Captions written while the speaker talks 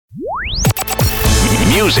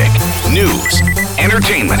Music, news,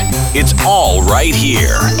 entertainment. It's all right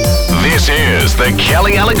here. This is The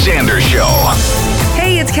Kelly Alexander Show.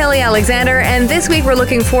 Hey, it's Kelly Alexander, and this week we're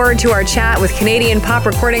looking forward to our chat with Canadian pop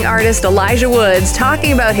recording artist Elijah Woods,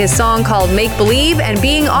 talking about his song called Make Believe and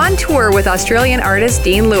being on tour with Australian artist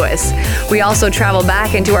Dean Lewis. We also travel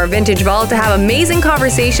back into our vintage vault to have amazing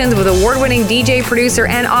conversations with award-winning DJ, producer,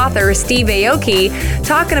 and author Steve Aoki,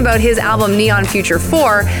 talking about his album Neon Future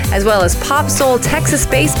 4, as well as pop soul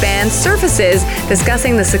Texas-based band Surfaces,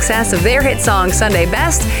 discussing the success of their hit song Sunday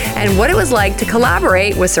Best and what it was like to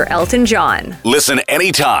collaborate with Sir Elton John. Listen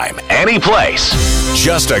anytime, any place.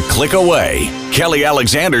 Just a click away.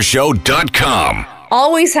 KellyAlexanderShow.com.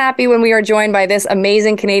 Always happy when we are joined by this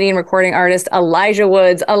amazing Canadian recording artist, Elijah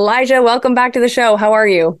Woods. Elijah, welcome back to the show. How are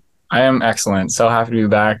you? I am excellent. So happy to be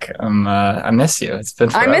back. I miss you. It's been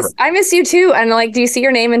forever. I miss you too. And do you see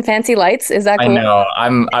your name in fancy lights? Is that cool? I know.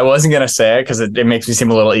 I wasn't going to say it because it makes me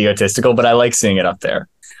seem a little egotistical, but I like seeing it up there.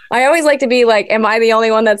 I always like to be like, am I the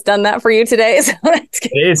only one that's done that for you today? So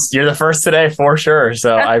it is. You're the first today for sure.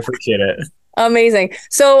 So I appreciate it. Amazing.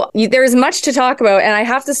 So there's much to talk about, and I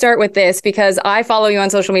have to start with this because I follow you on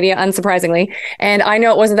social media, unsurprisingly, and I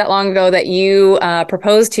know it wasn't that long ago that you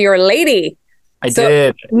proposed to your lady. I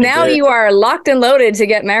did. Now you are locked and loaded to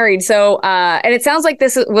get married. So, and it sounds like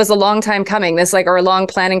this was a long time coming, or a long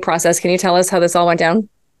planning process. Can you tell us how this all went down?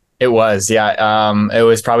 It was, yeah. It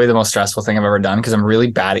was probably the most stressful thing I've ever done because I'm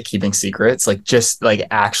really bad at keeping secrets,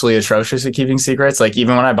 actually atrocious at keeping secrets. Like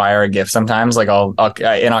even when I buy her a gift, sometimes in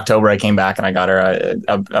October, I came back and I got her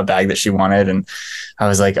a bag that she wanted. And I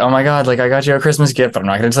was like, oh my God, I got you a Christmas gift, but I'm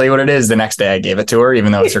not going to tell you what it is. The next day I gave it to her,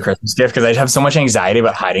 even though it's her Christmas gift, because I have so much anxiety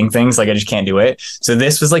about hiding things. I just can't do it. So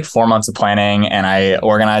this was 4 months of planning, and I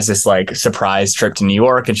organized this surprise trip to New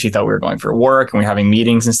York, and she thought we were going for work and we were having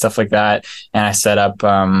meetings and stuff like that. And I set up,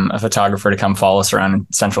 a photographer to come follow us around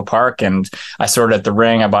Central Park, and I sorted out the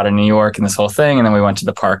ring I bought in New York and this whole thing, and then we went to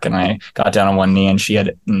the park and I got down on one knee and she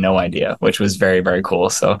had no idea, which was very, very cool.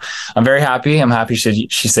 So I'm very happy. I'm happy she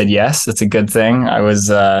said yes. It's a good thing. I was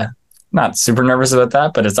not super nervous about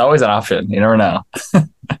that, but it's always an option. You never know.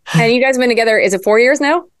 And you guys have been together, is it 4 years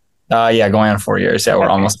now? Yeah, going on 4 years. Yeah, we're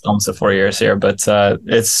almost at 4 years here. But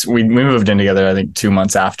we moved in together, I think 2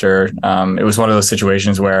 months after. It was one of those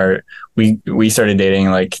situations where we started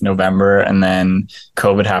dating November, and then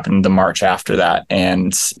COVID happened the March after that.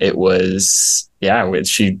 And it was,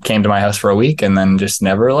 she came to my house for a week and then just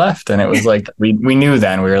never left. And it was we knew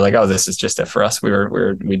then, we were like, oh, this is just it for us.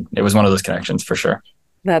 It was one of those connections for sure.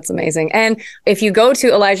 That's amazing. And if you go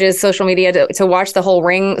to Elijah's social media to watch the whole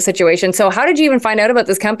ring situation, so how did you even find out about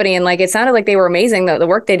this company? And it sounded like they were amazing, the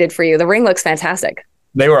work they did for you. The ring looks fantastic.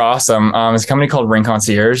 They were awesome. It's a company called Ring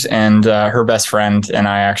Concierge, and her best friend and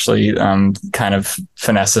I actually kind of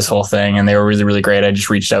finessed this whole thing, and they were really, really great. I just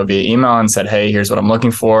reached out via email and said, hey, here's what I'm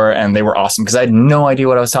looking for. And they were awesome because I had no idea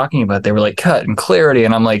what I was talking about. They were cut and clarity.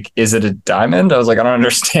 And I'm like, is it a diamond? I was like, I don't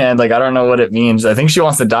understand. I don't know what it means. I think she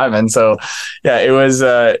wants a diamond. So yeah, it was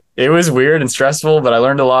weird and stressful, but I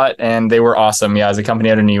learned a lot, and they were awesome. Yeah, as a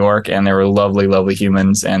company out of New York, and they were lovely, lovely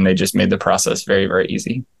humans, and they just made the process very, very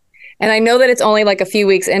easy. And I know that it's only a few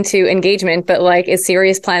weeks into engagement, but is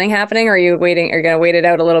serious planning happening? Or are you going to wait it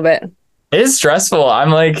out a little bit? It's stressful.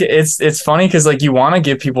 I'm it's funny because you want to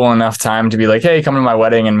give people enough time to be hey, come to my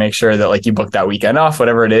wedding, and make sure that you book that weekend off,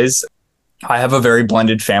 whatever it is. I have a very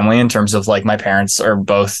blended family in terms of my parents are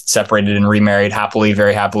both separated and remarried happily,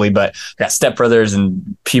 very happily, but I got stepbrothers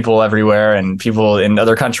and people everywhere and people in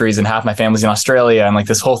other countries, and half my family's in Australia, and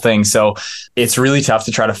this whole thing. So it's really tough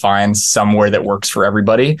to try to find somewhere that works for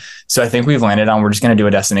everybody. So I think we've landed on, we're just going to do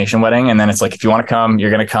a destination wedding. And then it's if you want to come, you're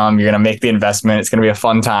going to make the investment. It's going to be a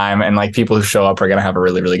fun time. And people who show up are going to have a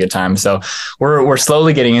really, really good time. So we're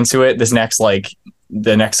slowly getting into it. This next,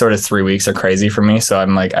 the next sort of 3 weeks are crazy for me. So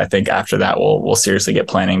I'm I think after that, we'll seriously get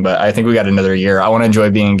planning, but I think we got another year. I want to enjoy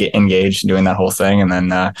being engaged and doing that whole thing. And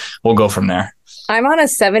then we'll go from there. I'm on a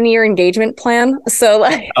 7-year engagement plan. So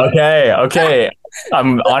Okay.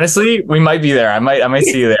 Honestly, we might be there. I might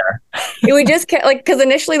see you there. We just can't, because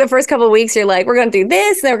initially the first couple of weeks, you're we're going to do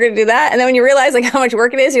this and then we're going to do that. And then when you realize how much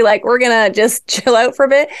work it is, you're we're going to just chill out for a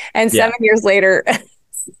bit. And 7 years later,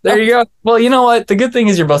 there you go. Well, you know what? The good thing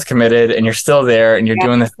is you're both committed and you're still there and you're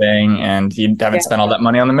doing the thing, and you haven't spent all that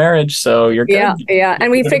money on the marriage. So you're good. Yeah.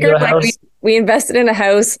 And we figured we invested in a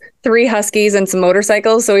house, 3 huskies and some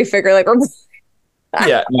motorcycles. So we figure we're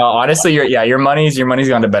yeah, no, honestly, your money's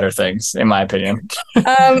gone to better things, in my opinion.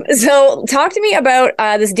 So talk to me about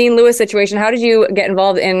this Dean Lewis situation. How did you get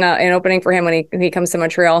involved in opening for him when he comes to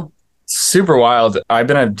Montreal? super wild. I've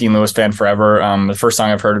been a Dean Lewis fan forever. The first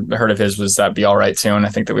song I've heard of his was that Be All Right tune. I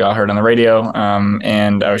think that we all heard on the radio.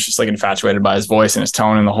 And I was just like infatuated by his voice and his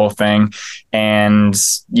tone and the whole thing. And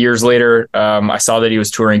years later, I saw that he was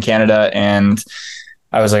touring Canada, and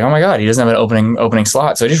I was like, oh my God, he doesn't have an opening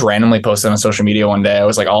slot. So I just randomly posted on social media one day. I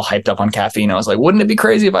was like all hyped up on caffeine. I was like, wouldn't it be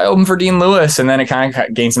crazy if I opened for Dean Lewis? And then it kind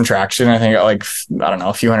of gained some traction. I think like, I don't know,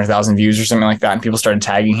 a few 100,000 views or something like that. And people started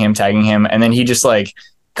tagging him. And then he just like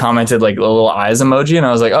commented like a little eyes emoji. And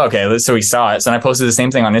I was like, oh, okay, so he saw it. So then I posted the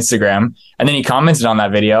same thing on Instagram. And then he commented on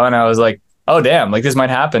that video. And I was like, oh, damn, like this might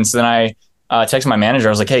happen. So then I texted my manager.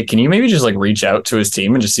 I was like, hey, can you maybe just like reach out to his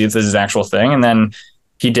team and just see if this is an actual thing? And then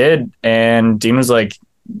he did. And Dean was like,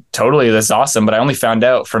 totally, that's awesome. But I only found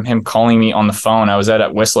out from him calling me on the phone. I was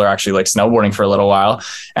at Whistler actually like snowboarding for a little while,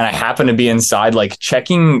 and I happened to be inside like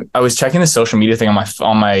I was checking the social media thing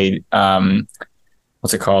on my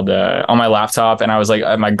what's it called, on my laptop. And I was like,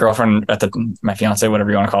 my girlfriend my fiance, whatever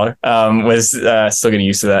you want to call her, was still getting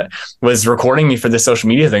used to that, was recording me for this social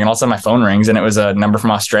media thing. And all of a sudden my phone rings, and it was a number from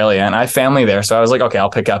Australia, and I have family there. So I was like, okay, I'll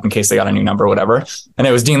pick up in case they got a new number or whatever. And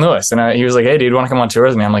it was Dean Lewis. And he was like, hey dude, want to come on tour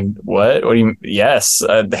with me? I'm like, what do you, yes.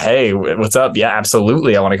 Hey, what's up? Yeah,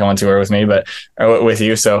 absolutely. I want to come on tour with me, but with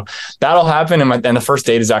you. So that'll happen. And the first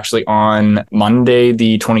date is actually on Monday,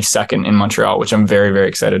 the 22nd in Montreal, which I'm very, very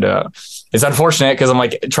excited about. It's unfortunate because I'm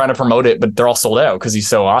like trying to promote it, but they're all sold out because he's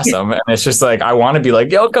so awesome. And it's just like, I want to be like,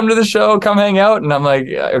 yo, come to the show, come hang out. And I'm like,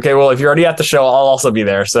 okay, well, if you're already at the show, I'll also be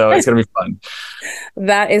there. So it's going to be fun.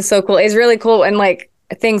 That is so cool. It's really cool. And like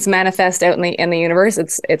things manifest out in the universe.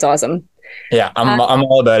 It's awesome. Yeah, I'm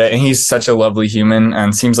all about it. And he's such a lovely human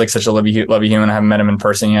and seems like such a lovely human. I haven't met him in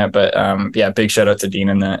person yet, but yeah, big shout out to Dean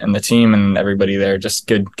and the team and everybody there. Just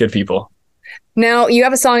good people. Now you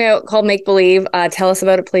have a song out called Make Believe. Tell us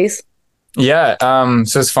about it, please. Yeah.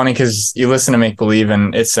 So it's funny because you listen to Make Believe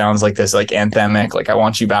and it sounds like this like anthemic, like I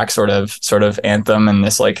want you back sort of anthem, and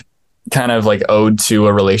this like kind of like ode to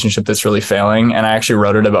a relationship that's really failing. And I actually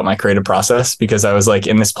wrote it about my creative process because I was like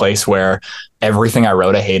in this place where everything I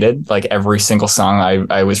wrote, I hated. Like every single song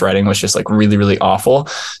I was writing was just like really, really awful.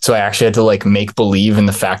 So I actually had to like make believe in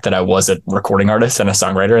the fact that I was a recording artist and a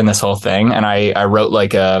songwriter in this whole thing. And I wrote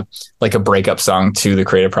like a breakup song to the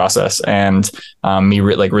creative process, and me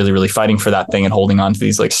really, really fighting for that thing and holding on to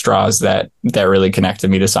these like straws that really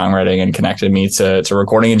connected me to songwriting and connected me to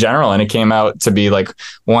recording in general. And it came out to be like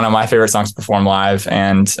one of my favorite songs to perform live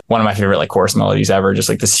and one of my favorite like chorus melodies ever. Just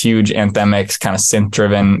like this huge anthemic kind of synth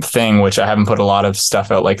driven thing, which I haven't put a lot of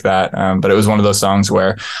stuff out like that. But it was one of those songs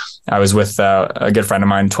where I was with a good friend of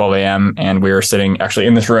mine, 12 a.m. and we were sitting actually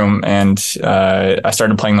in this room, and I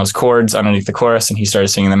started playing those chords underneath the chorus, and he started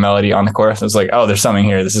singing the melody on the chorus. I was like, oh, there's something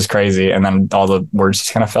here. This is crazy. And then all the words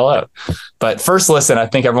just kind of fell out. But first listen, I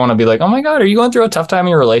think everyone will be like, oh my God, are you going through a tough time in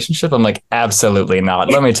your relationship? I'm like, absolutely not.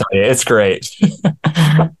 Let me tell you, it's great.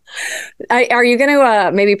 Are you going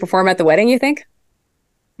to maybe perform at the wedding, you think?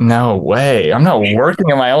 No way. I'm not working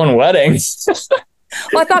at my own wedding.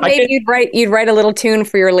 Well, I thought maybe you'd write a little tune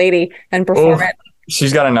for your lady and perform it.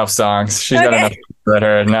 She's got enough songs. She's got enough for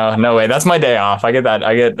her. No way. That's my day off. I get that.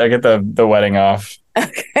 I get the wedding off.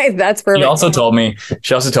 Okay, that's perfect. She also told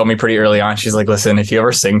me pretty early on, she's like, listen, if you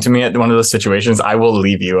ever sing to me at one of those situations, I will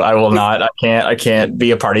leave you. I will not. I can't be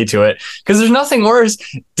a party to it. Because there's nothing worse.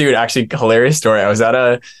 Dude, actually, hilarious story. I was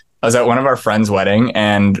at one of our friends' wedding,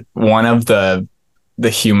 and one of the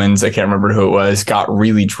humans, I can't remember who it was, got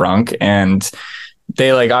really drunk, and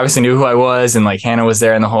they like obviously knew who I was, and like Hannah was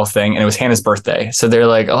there and the whole thing, and it was Hannah's birthday. So they're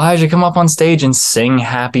like, Elijah, come up on stage and sing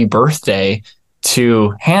happy birthday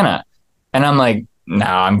to Hannah. And I'm like,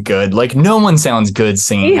 nah, I'm good. Like no one sounds good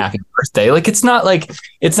singing happy birthday. Like it's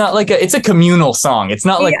a communal song. It's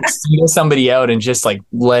not like single somebody out and just like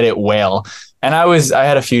let it wail. And I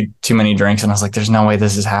had a few too many drinks, and I was like, there's no way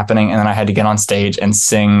this is happening. And then I had to get on stage and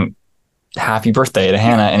sing happy birthday to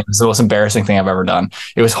Hannah. And it was the most embarrassing thing I've ever done.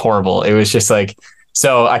 It was horrible. It was just like,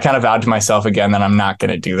 so I kind of vowed to myself again that I'm not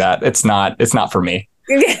going to do that. It's not for me.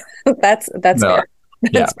 That's fair.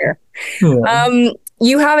 That's fair. Yeah.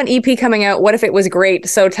 You have an EP coming out, What If It Was Great?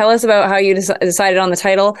 So tell us about how you decided on the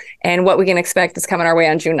title and what we can expect that's coming our way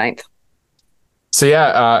on June 9th. So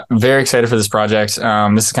yeah, very excited for this project.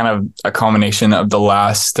 This is kind of a culmination of the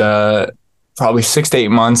last probably 6 to 8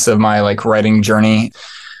 months of my like writing journey.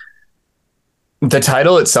 The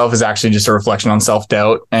title itself is actually just a reflection on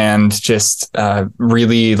self-doubt and just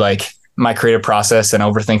really like my creative process and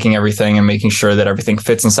overthinking everything and making sure that everything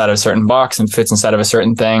fits inside of a certain box and fits inside of a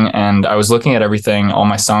certain thing. And I was looking at everything, all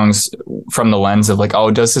my songs, from the lens of like, oh,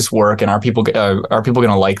 does this work? And are people going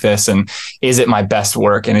to like this? And is it my best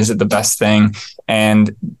work? And is it the best thing?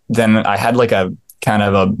 And then I had like a kind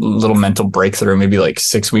of a little mental breakthrough maybe like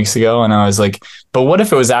 6 weeks ago. And I was like, but what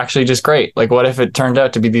if it was actually just great? Like, what if it turned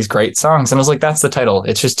out to be these great songs? And I was like, that's the title.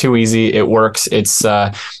 It's just too easy. It works. It's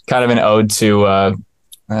kind of an ode to, I'm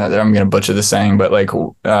going to butcher the saying, but like,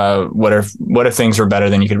 what if things were better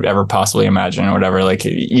than you could ever possibly imagine or whatever? Like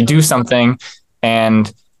you do something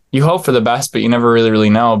and you hope for the best, but you never really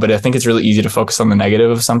know. But I think it's really easy to focus on the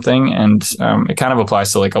negative of something. And it kind of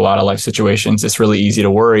applies to like a lot of life situations. It's really easy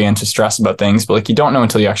to worry and to stress about things, but like you don't know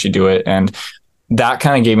until you actually do it. And that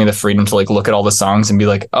kind of gave me the freedom to like look at all the songs and be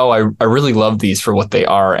like, oh, I really love these for what they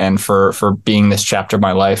are and for being this chapter of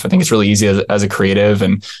my life. I think it's really easy as a creative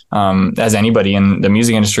and as anybody in the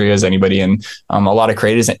music industry, as anybody in a lot of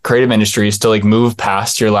creative industries, to like move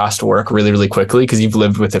past your last work really, really quickly because you've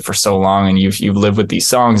lived with it for so long and you've lived with these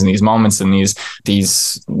songs and these moments and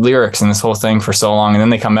these lyrics and this whole thing for so long. And then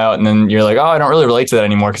they come out and then you're like, oh, I don't really relate to that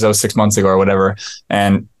anymore because that was 6 months ago or whatever.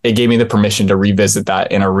 And it gave me the permission to revisit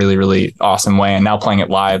that in a really, really awesome way. And now playing it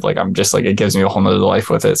live, like I'm just like, it gives me a whole nother life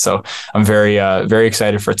with it. So I'm very, very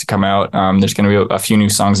excited for it to come out. There's going to be a few new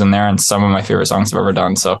songs in there and some of my favorite songs I've ever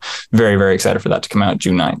done. So very, very excited for that to come out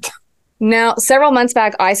June 9th. Now, several months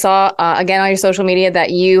back, I saw again on your social media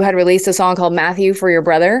that you had released a song called Matthew for your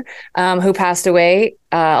brother, who passed away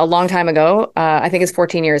a long time ago. I think it's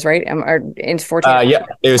 14 years, right? Or it's 14. Yeah,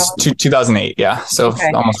 it was 2008. Yeah. So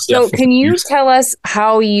okay. almost. So yeah, can you years. tell us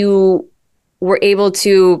how you were able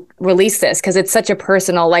to release this? Because it's such a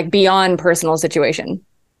personal, like beyond personal situation.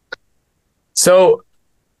 So,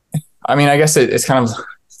 I mean, I guess it's kind of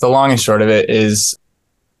the long and short of it is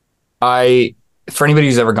for anybody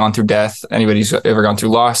who's ever gone through death, anybody who's ever gone through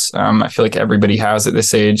loss, I feel like everybody has at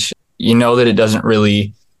this age. You know that it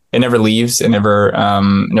never leaves, it never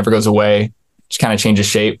goes away. It just kind of changes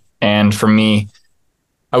shape. And for me,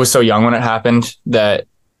 I was so young when it happened that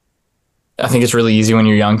I think it's really easy when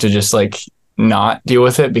you're young to just like not deal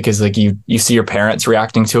with it because like you see your parents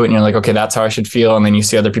reacting to it and you're like, okay, that's how I should feel. And then you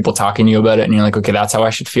see other people talking to you about it and you're like, okay, that's how I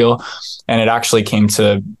should feel. And it actually came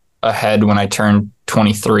to a head when I turned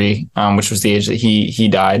 23, which was the age that he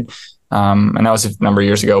died. And that was a number of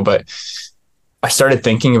years ago, but I started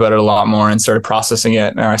thinking about it a lot more and started processing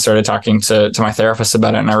it. And I started talking to my therapist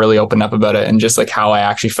about it and I really opened up about it and just like how I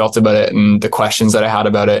actually felt about it and the questions that I had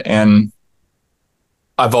about it. And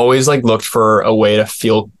I've always like looked for a way to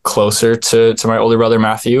feel closer to my older brother,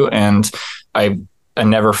 Matthew. And I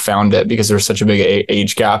never found it because there was such a big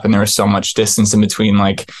age gap and there was so much distance in between.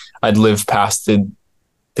 Like I'd lived past the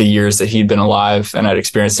years that he'd been alive and I'd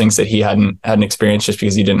experienced things that he hadn't experienced just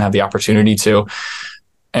because he didn't have the opportunity to.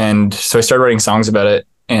 And so I started writing songs about it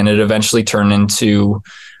and it eventually turned into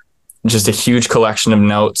just a huge collection of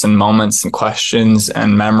notes and moments and questions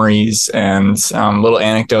and memories and little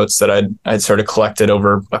anecdotes that I'd sort of collected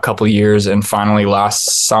over a couple of years. And finally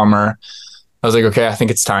last summer, I was like, okay, I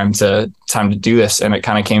think it's time to do this. And it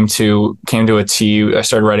kind of came to a T. I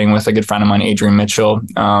started writing with a good friend of mine, Adrian Mitchell.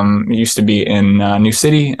 He used to be in New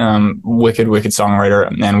City, wicked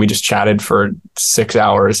songwriter. And we just chatted for 6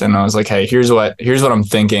 hours. And I was like, hey, here's what I'm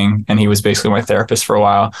thinking. And he was basically my therapist for a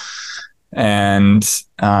while. And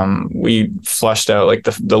we fleshed out like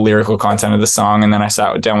the lyrical content of the song. And then I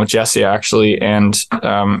sat down with Jesse actually. And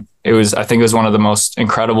I think it was one of the most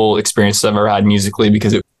incredible experiences I've ever had musically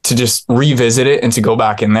because to just revisit it and to go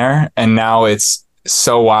back in there. And now it's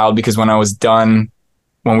so wild because when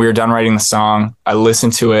we were done writing the song, I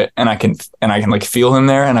listened to it and I can like feel him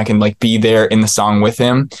there and I can like be there in the song with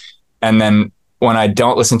him. And then when I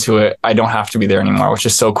don't listen to it, I don't have to be there anymore, which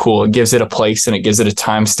is so cool. It gives it a place and it gives it a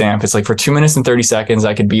timestamp. It's like for 2 minutes and 30 seconds,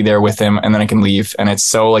 I could be there with him and then I can leave. And it's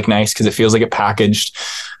so like nice because it feels like it packaged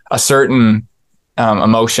a certain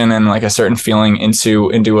emotion and like a certain feeling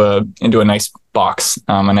into a nice box,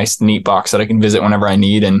 a nice neat box that I can visit whenever I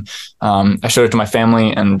need. And I showed it to my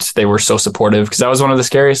family and they were so supportive because that was one of the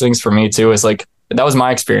scariest things for me too, is like, that was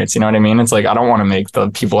my experience. You know what I mean? It's like, I don't want to make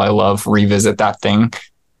the people I love revisit that thing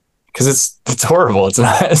because it's horrible. It's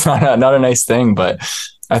not a nice thing, but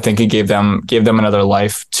I think it gave them another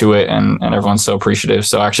life to it. And everyone's so appreciative.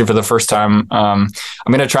 So actually for the first time, I'm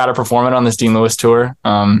going to try to perform it on this Dean Lewis tour.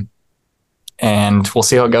 And we'll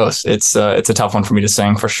see how it goes. It's a tough one for me to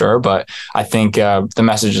sing for sure, but I think the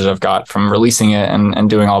messages I've got from releasing it and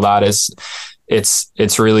doing all that is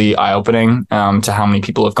it's really eye-opening to how many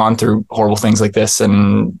people have gone through horrible things like this,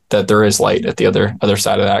 and that there is light at the other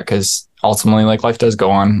side of that. Because ultimately, like, life does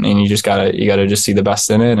go on, and you gotta just see the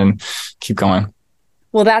best in it and keep going.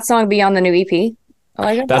 Will that song be on the new EP?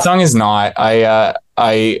 That song is not. I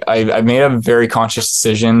made a very conscious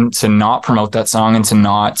decision to not promote that song and to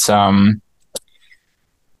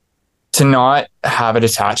not have it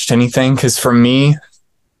attached to anything. Because for me,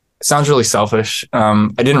 sounds really selfish. I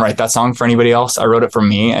didn't write that song for anybody else. I wrote it for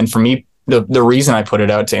me. And for me, the reason I put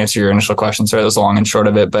it out, to answer your initial question, sorry, that was long and short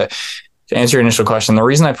of it, but to answer your initial question, the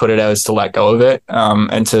reason I put it out is to let go of it,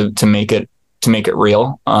 and to make it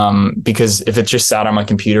real. Because if it just sat on my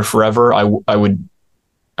computer forever,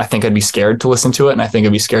 I think I'd be scared to listen to it, and I think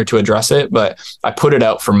I'd be scared to address it. But I put it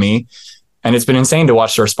out for me, and it's been insane to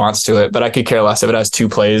watch the response to it. But I could care less if it has 2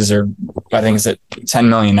 plays, or I think it's at 10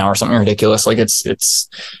 million now or something ridiculous. Like it's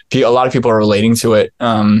a lot of people are relating to it.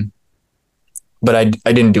 But I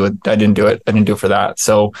didn't do it. I didn't do it for that.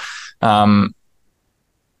 So I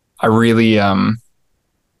really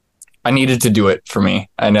I needed to do it for me.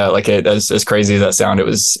 I know, like, as crazy as that sound, it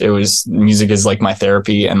was music is like my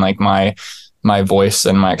therapy and like my voice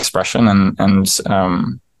and my expression, and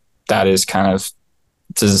that is kind of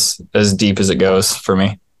as deep as it goes for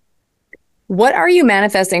me. What are you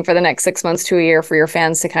manifesting for the next 6 months to a year for your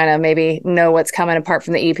fans to kind of maybe know what's coming apart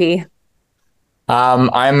from the EP?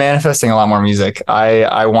 I'm manifesting a lot more music.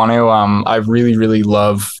 I want to, I really, really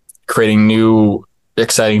love creating new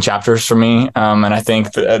exciting chapters for me. And I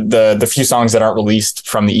think the few songs that aren't released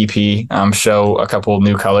from the EP show a couple of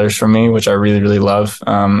new colors for me, which I really, really love.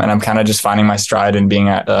 And I'm kind of just finding my stride in being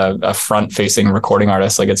a front facing recording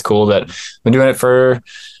artist. Like, it's cool that I've been doing it for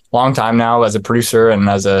a long time now as a producer and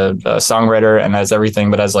as a songwriter and as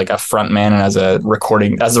everything, but as like a front man and as a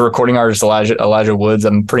recording artist, Elijah Woods,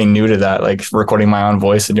 I'm pretty new to that, like recording my own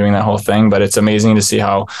voice and doing that whole thing. But it's amazing to see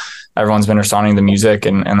how everyone's been responding to music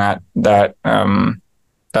and that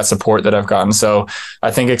support that I've gotten. So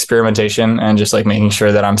I think experimentation and just like making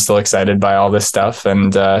sure that I'm still excited by all this stuff.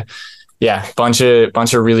 And bunch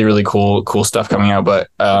of really, really cool stuff coming out. But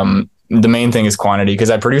the main thing is quantity, because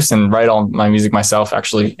I produce and write all my music myself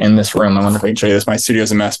actually in this room. I wonder if I can show you this. My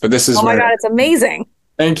studio's a mess, but this is God, it's amazing.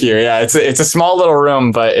 Thank you. Yeah, it's a small little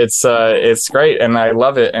room, but it's great, and I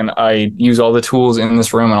love it. And I use all the tools in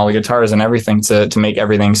this room and all the guitars and everything to make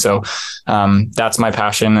everything. So that's my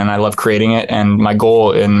passion, and I love creating it. And my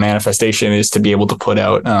goal in manifestation is to be able to put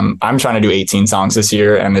out. I'm trying to do 18 songs this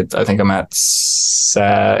year, and I think I'm at.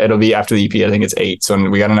 It'll be after the EP. I think it's 8. So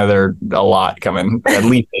we got a lot coming. At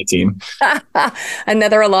least 18.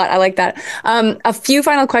 Another a lot. I like that. A few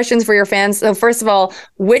final questions for your fans. So first of all,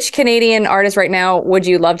 which Canadian artist right now would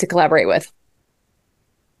you love to collaborate with?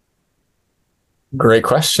 Great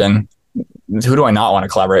question. Who do I not want to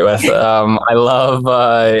collaborate with? I love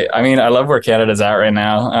where Canada's at right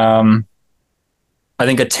now. I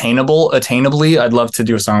think attainably, I'd love to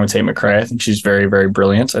do a song with Tate McRae. I think she's very, very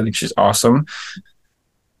brilliant. I think she's awesome.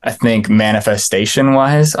 I think manifestation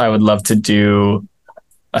wise, I would love to do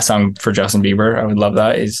a song for Justin Bieber. I would love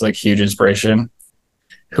that. He's like huge inspiration.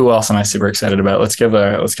 Who else am I super excited about? Let's give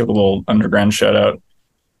a little underground shout out.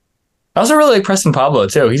 I also really like Preston Pablo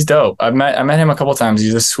too. He's dope. I met him a couple times.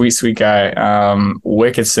 He's a sweet guy.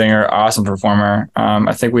 Wicked singer, awesome performer.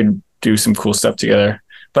 I think we'd do some cool stuff together.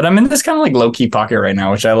 But I'm in this kind of like low key pocket right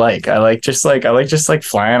now, which I like. I like just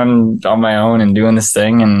flying on my own and doing this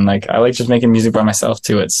thing, and like I like just making music by myself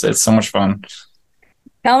too. It's so much fun.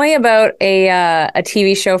 Tell me about a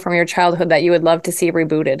TV show from your childhood that you would love to see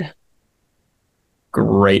rebooted.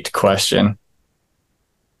 Great question.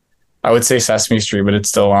 I would say Sesame Street, but it's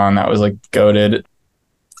still on. That was like goated. I'm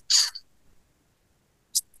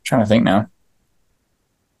trying to think now.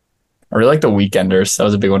 I really like The Weekenders. That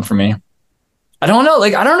was a big one for me. I don't know.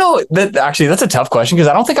 Actually, that's a tough question, because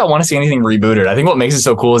I don't think I want to see anything rebooted. I think what makes it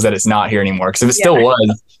so cool is that it's not here anymore. Because if it still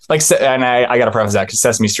was, like, and I got to preface that because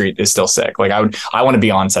Sesame Street is still sick. Like I want to be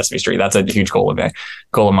on Sesame Street. That's a huge goal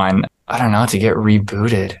of mine. I don't know, to get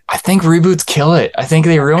rebooted. I think reboots kill it. I think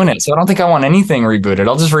they ruin it. So I don't think I want anything rebooted.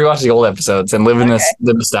 I'll just rewatch the old episodes and live in the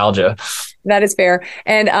nostalgia. That is fair.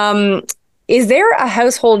 And is there a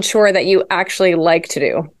household chore that you actually like to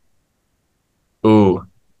do? Ooh.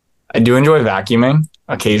 I do enjoy vacuuming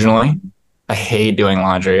occasionally. I hate doing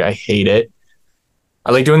laundry. I hate it.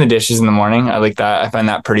 I like doing the dishes in the morning. I like that. I find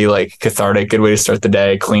that pretty like cathartic. Good way to start the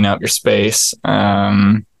day. Clean up your space.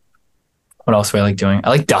 What else do I like doing? I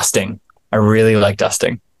like dusting. I really like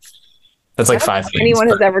dusting. That's like 5 things. Anyone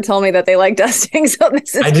has ever told me that they like dusting. So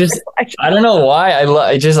this is. I don't know why.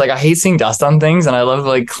 I hate seeing dust on things, and I love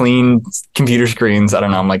like clean computer screens. I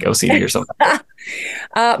don't know. I'm like OCD or something.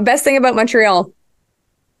 Best thing about Montreal.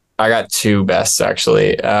 I got 2 bests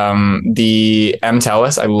actually. The M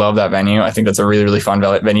Telus, I love that venue. I think that's a really, really fun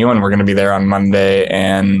venue, and we're going to be there on Monday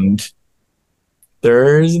and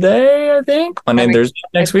Thursday, I think. Monday and Thursday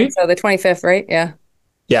next week. So the 25th, right? Yeah.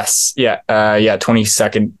 Yes. Yeah.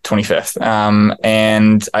 22nd, 25th.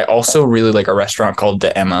 And I also really like a restaurant called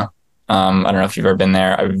De Emma. I don't know if you've ever been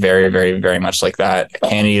there. I very, very, very much like that. I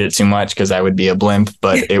can't eat it too much because I would be a blimp,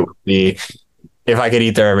 but it would be, if I could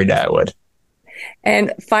eat there every day, I would.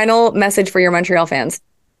 And final message for your Montreal fans.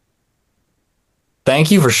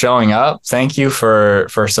 Thank you for showing up. Thank you for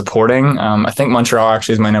supporting. I think Montreal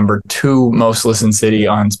actually is my number 2 most listened city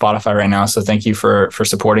on Spotify right now. So thank you for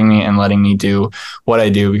supporting me and letting me do what I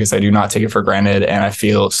do, because I do not take it for granted. And I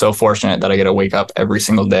feel so fortunate that I get to wake up every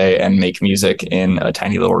single day and make music in a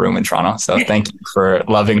tiny little room in Toronto. So thank you for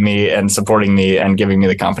loving me and supporting me and giving me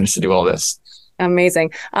the confidence to do all this.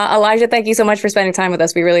 Amazing. Elijah, thank you so much for spending time with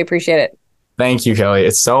us. We really appreciate it. Thank you, Kelly.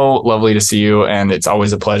 It's so lovely to see you, and it's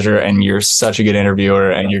always a pleasure. And you're such a good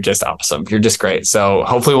interviewer, and you're just awesome. You're just great. So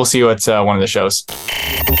hopefully we'll see you at one of the shows.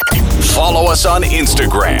 Follow us on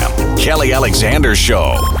Instagram, Kelly Alexander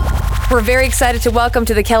Show. We're very excited to welcome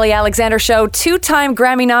to the Kelly Alexander Show 2-time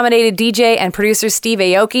Grammy-nominated DJ and producer Steve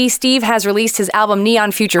Aoki. Steve has released his album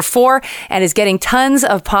Neon Future 4 and is getting tons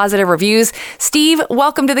of positive reviews. Steve,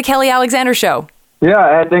 welcome to the Kelly Alexander Show.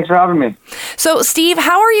 Yeah, thanks for having me. So, Steve,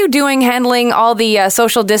 how are you doing handling all the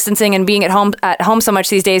social distancing and being at home so much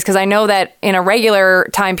these days? Because I know that in a regular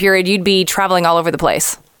time period, you'd be traveling all over the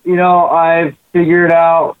place. You know, I've figured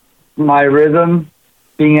out my rhythm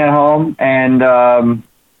being at home, and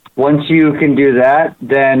once you can do that,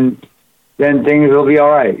 then things will be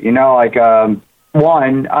all right. You know, like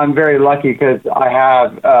one, I'm very lucky because I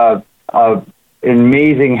have an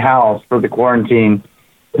amazing house for the quarantine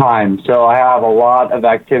time. So I have a lot of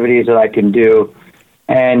activities that I can do.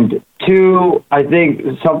 And 2, I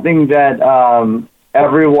think something that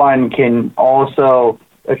everyone can also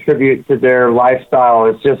attribute to their lifestyle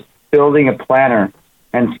is just building a planner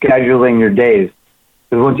and scheduling your days.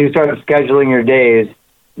 Because once you start scheduling your days,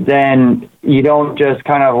 then you don't just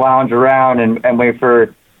kind of lounge around and wait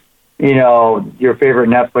for, you know, your favorite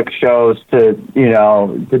Netflix shows to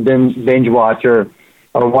binge watch or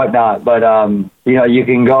whatnot. But, you know, you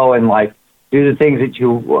can go and like do the things that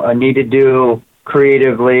you need to do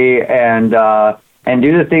creatively and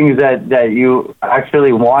do the things that you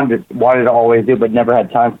actually wanted to always do, but never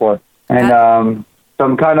had time for. And, so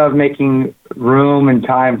I'm kind of making room and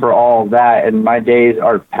time for all of that. And my days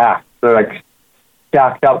are packed. They're like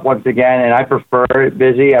stacked up once again. And I prefer it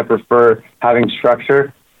busy. I prefer having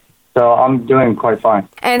structure. So I'm doing quite fine.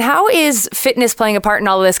 And how is fitness playing a part in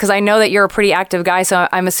all of this? Because I know that you're a pretty active guy, so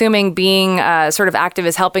I'm assuming being sort of active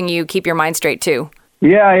is helping you keep your mind straight too.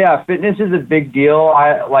 Yeah. Fitness is a big deal.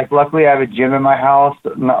 Luckily I have a gym in my house.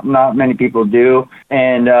 Not many people do.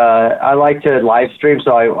 And I like to live stream.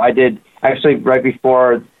 So I did, actually right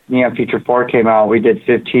before Neon Future 4 came out, we did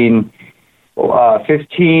 15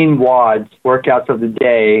 WODs, workouts of the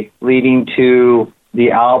day, leading to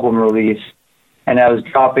the album release. And I was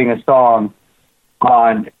dropping a song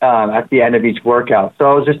on at the end of each workout.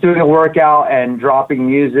 So I was just doing a workout and dropping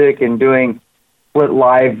music and doing split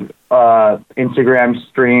live Instagram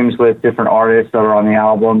streams with different artists that are on the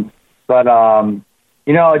album. But,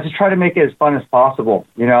 you know, I just try to make it as fun as possible.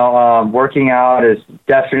 You know, working out is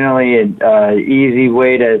definitely an easy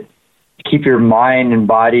way to keep your mind and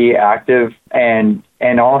body active, and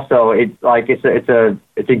also it's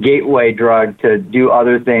a gateway drug to do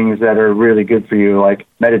other things that are really good for you, like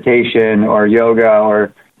meditation or yoga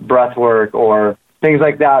or breath work or things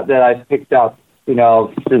like that I've picked up. You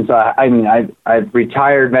know, since I've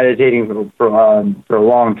retired meditating for a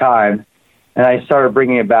long time, and I started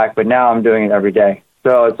bringing it back, but now I'm doing it every day.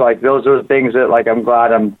 So it's like those are the things that like I'm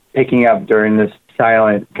glad I'm picking up during this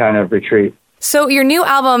silent kind of retreat. So your new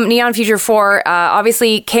album, Neon Future 4,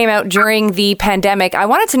 obviously came out during the pandemic. I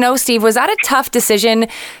wanted to know, Steve, was that a tough decision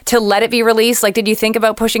to let it be released? Like, did you think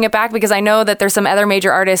about pushing it back? Because I know that there's some other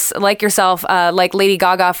major artists like yourself, like Lady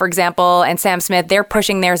Gaga, for example, and Sam Smith. They're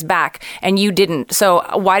pushing theirs back, and you didn't. So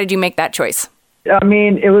why did you make that choice? I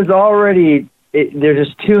mean, it was already... there's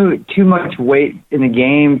just too much weight in the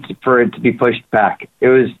game for it to be pushed back. It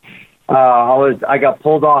was... I got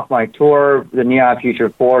pulled off my tour, the Neon Future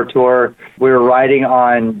 4 tour. We were riding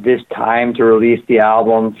on this time to release the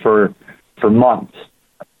album for months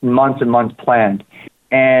and months planned.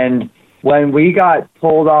 And when we got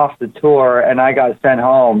pulled off the tour and I got sent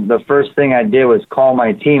home, the first thing I did was call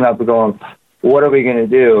my team up and going, what are we going to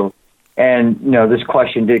do? And, you know, this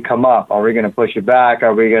question did come up. Are we going to push it back?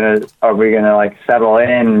 Are we going to like settle in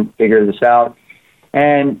and figure this out?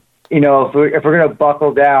 And, you know, if we're going to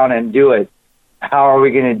buckle down and do it, how are we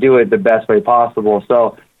going to do it the best way possible?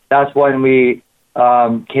 So that's when we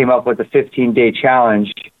came up with the 15-day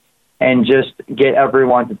challenge and just get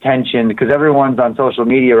everyone's attention, because everyone's on social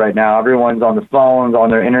media right now. Everyone's on the phones, on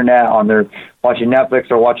their internet, on their watching Netflix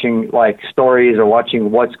or watching like stories or watching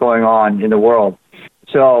what's going on in the world.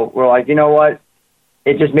 So we're like, you know what?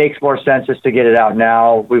 It just makes more sense just to get it out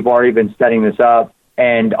now. We've already been setting this up,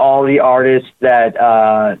 and all the artists that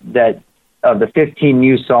of the 15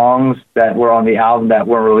 new songs that were on the album that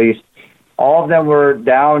were released, all of them were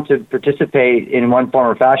down to participate in one form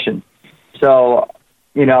or fashion. So,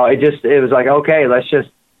 you know, it was like, okay, let's just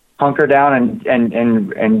hunker down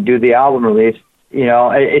and do the album release. You know,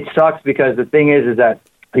 it sucks because the thing is that,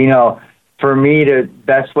 you know, for me, the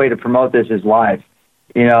best way to promote this is live.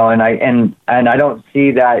 You know, and I don't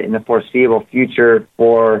see that in the foreseeable future.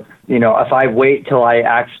 For, you know, if I wait till I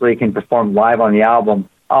actually can perform live on the album,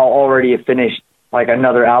 I'll already have finished like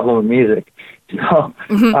another album of music. So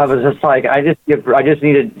I was just like, I just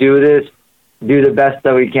need to do this, do the best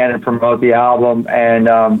that we can and promote the album. And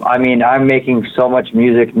I mean, I'm making so much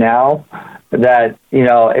music now that, you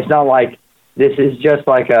know, it's not like this is just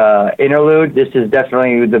like a interlude. This is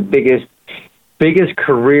definitely the biggest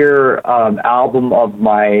career album of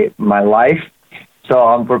my life.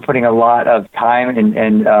 So we're putting a lot of time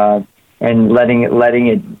and letting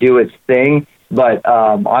it do its thing. But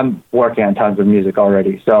I'm working on tons of music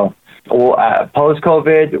already. So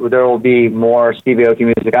post-COVID, there will be more Steve Aoki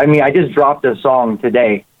music. I mean, I just dropped a song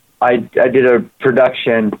today. I did a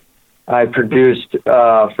production. I produced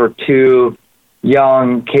for 2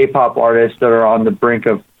 young K-pop artists that are on the brink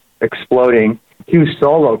of exploding. 2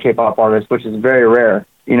 solo K-pop artists, which is very rare,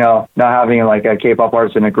 you know, not having like a K-pop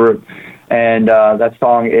artist in a group. And that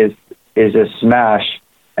song is a smash.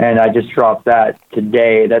 And I just dropped that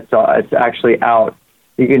today. It's actually out.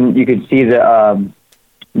 You can see the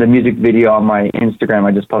music video on my Instagram.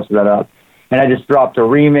 I just posted that up. And I just dropped a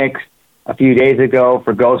remix a few days ago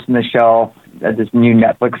for Ghost in the Shell, this new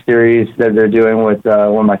Netflix series that they're doing with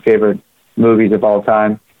one of my favorite movies of all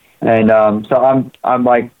time. And so I'm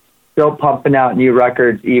like still pumping out new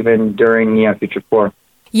records even during Future 4.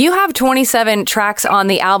 You have 27 tracks on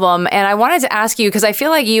the album, and I wanted to ask you, because I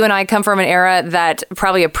feel like you and I come from an era that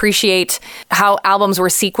probably appreciate how albums were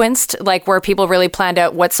sequenced, like where people really planned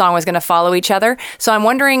out what song was going to follow each other. So I'm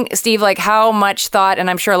wondering, Steve, like how much thought, and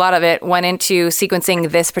I'm sure a lot of it, went into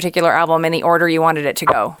sequencing this particular album in the order you wanted it to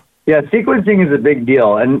go? Yeah, sequencing is a big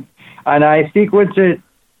deal, and I sequence it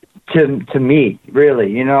to me,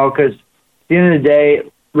 really, you know, because at the end of the day,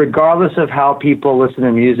 regardless of how people listen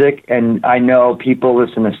to music, and I know people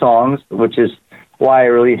listen to songs, which is why I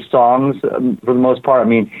release songs for the most part. I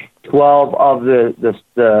mean, 12 of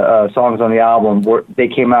the songs on the album they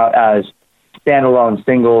came out as standalone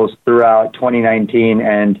singles throughout 2019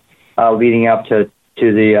 and leading up to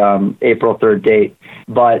the April 3rd date.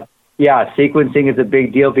 But yeah, sequencing is a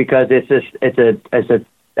big deal because it's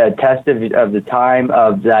a test of the time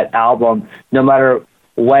of that album. No matter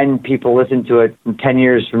when people listen to it 10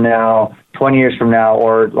 years from now, 20 years from now,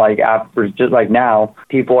 or like after, just like now,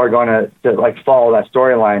 people are going to like follow that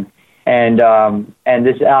storyline. And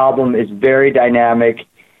this album is very dynamic.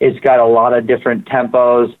 It's got a lot of different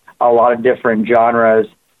tempos, a lot of different genres.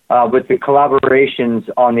 With the collaborations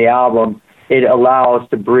on the album, it allows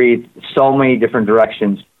to breathe so many different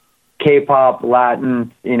directions. K-pop,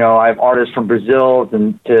 Latin, you know, I have artists from Brazil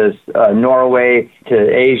to Norway, to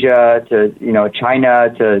Asia, to, you know,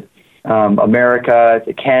 China, to America,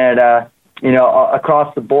 to Canada, you know,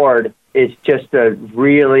 across the board. It's just a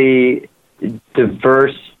really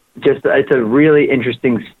diverse, it's a really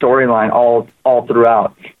interesting storyline all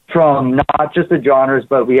throughout, from not just the genres,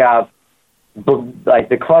 but we have like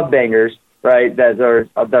the club bangers, right, that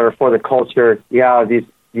are for the culture. You have these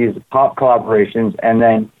pop collaborations, and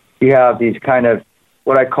then you have these kind of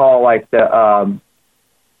what I call like the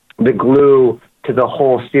glue to the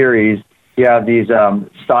whole series. You have these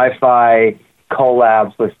sci-fi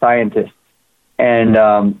collabs with scientists, and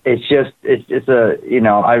it's a, you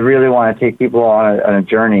know, I really want to take people on a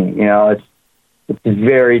journey. You know, it's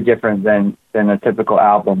very different than a typical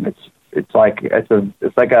album. It's like a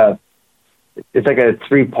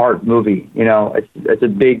 3-part movie. You know, it's a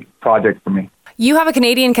big project for me. You have a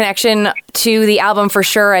Canadian connection to the album for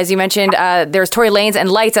sure. As you mentioned, there's Tory Lanez and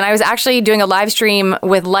Lights. And I was actually doing a live stream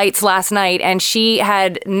with Lights last night, and she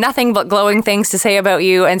had nothing but glowing things to say about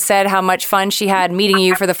you and said how much fun she had meeting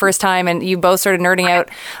you for the first time. And you both started nerding out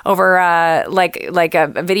over like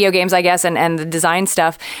video games, I guess, and the design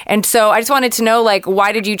stuff. And so I just wanted to know, like,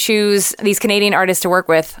 why did you choose these Canadian artists to work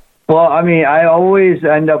with? Well, I mean, I always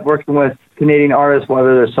end up working with Canadian artists,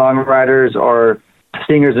 whether they're songwriters or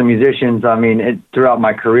singers and musicians. I mean, throughout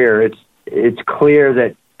my career, it's clear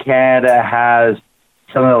that Canada has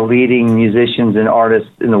some of the leading musicians and artists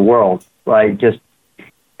in the world, like just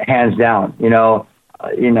hands down. You know,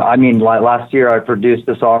 I mean, like last year I produced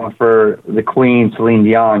a song for the Queen, Celine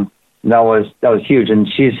Dion, that was huge. And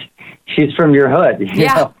she's from your hood. You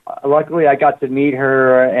know? Luckily, I got to meet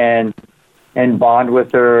her and bond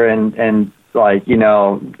with her and like, you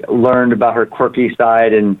know, learned about her quirky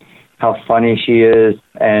side and how funny she is.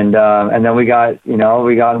 And then we got in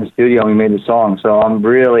the studio and we made the song. So I'm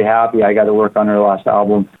really happy I got to work on her last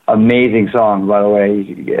album. Amazing song, by the way.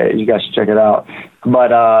 You guys should check it out.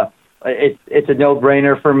 But it's a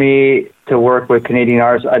no-brainer for me to work with Canadian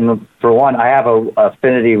artists. And for one, I have a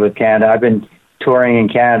affinity with Canada. I've been touring in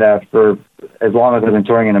Canada for as long as I've been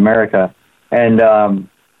touring in America. And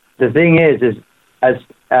the thing is as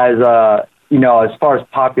you know, as far as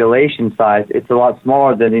population size, it's a lot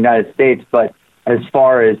smaller than the United States. But as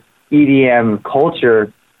far as EDM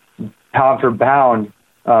culture, pound for pound,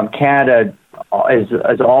 Canada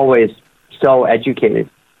is always so educated.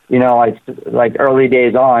 You know, like early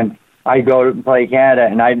days on, I go to play Canada,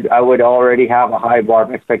 and I would already have a high bar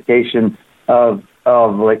of expectation of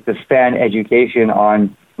like the fan education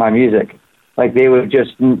on my music. Like they would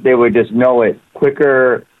just know it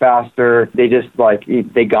quicker, faster. They just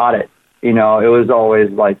they got it. You know, it was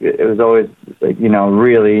always you know,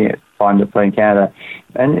 really fun to play in Canada,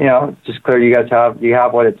 and you know, it's just clear you guys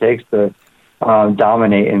have what it takes to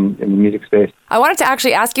dominate in the music space. I wanted to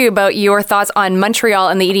actually ask you about your thoughts on Montreal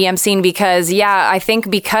and the EDM scene because, I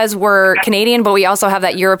think because we're Canadian, but we also have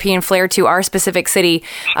that European flair to our specific city,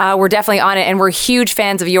 we're definitely on it, and we're huge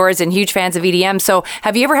fans of yours and huge fans of EDM. So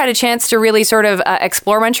have you ever had a chance to really sort of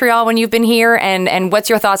explore Montreal when you've been here, and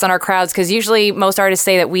what's your thoughts on our crowds? Because usually most artists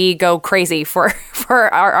say that we go crazy for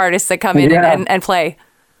our artists that come in and play.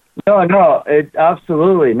 No,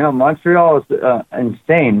 absolutely. No, Montreal is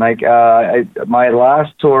insane. Like my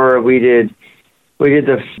last tour, we did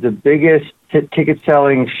the biggest ticket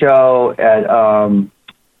selling show at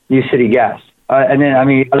New City Gas, and then I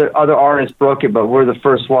mean other artists broke it, but we're the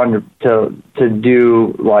first one to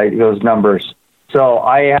do like those numbers. So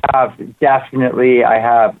I have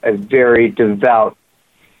a very devout,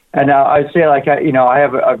 and I'd say like I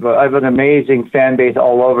have an amazing fan base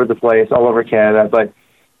all over the place, all over Canada, but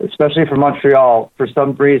especially for Montreal, for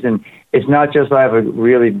some reason, it's not just I have a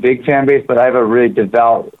really big fan base, but I have a really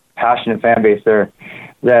devout, passionate fan base there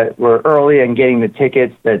that were early in getting the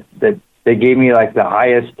tickets, that they gave me like the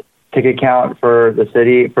highest ticket count for the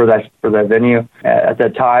city, for that venue at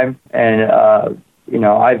that time. And,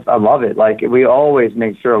 I love it. Like we always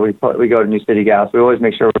make sure we go to New City Gas. We always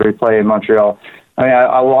make sure we play in Montreal. I mean,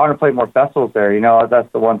 I want to play more festivals there. You know,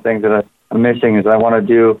 that's the one thing that I'm missing is I want to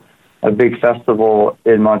do a big festival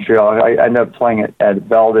in Montreal. I ended up playing at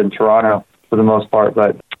Beld in Toronto for the most part,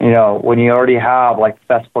 but you know, when you already have like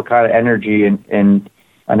festival kind of energy in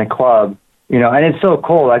a club, you know, and it's so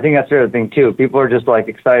cold. I think that's the other thing too. People are just like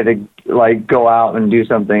excited to like go out and do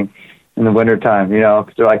something in the wintertime, you know,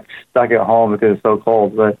 because they're like stuck at home because it's so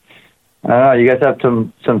cold. But I don't know, you guys have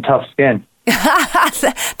some tough skin.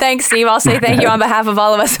 Thanks, Steve. I'll say thank you on behalf of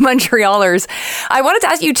all of us Montrealers. I wanted to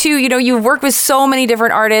ask you too, you've worked with so many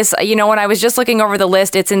different artists. When I was just looking over the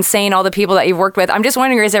list, it's insane all the people that you've worked with. I'm just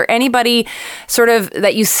wondering, is there anybody sort of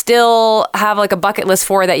that you still have like a bucket list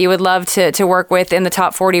for that you would love to work with in the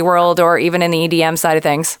top 40 world or even in the EDM side of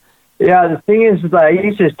things? Yeah, the thing is that I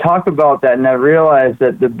used to talk about that, and I realized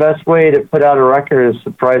that the best way to put out a record is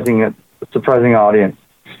surprising audience,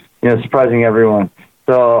 surprising everyone.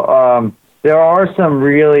 So, there are some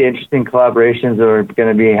really interesting collaborations that are going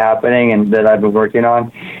to be happening and that I've been working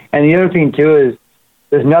on. And the other thing, too, is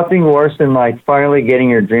there's nothing worse than, like, finally getting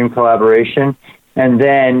your dream collaboration. And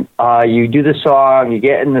then you do the song, you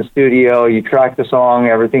get in the studio, you track the song,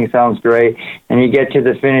 everything sounds great, and you get to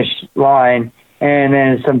the finish line, and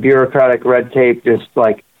then some bureaucratic red tape just,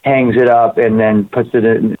 like, hangs it up and then puts it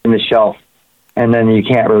in the shelf. And then you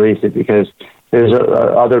can't release it because there's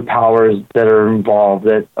other powers that are involved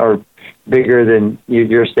that are bigger than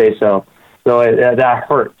your say-so. So that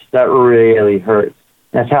hurts. That really hurts.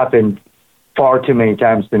 That's happened far too many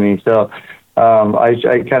times to me. So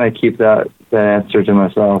I kind of keep that answer to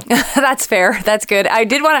myself. That's fair. That's good. I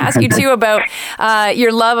did want to ask you, too, about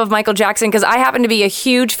your love of Michael Jackson, because I happen to be a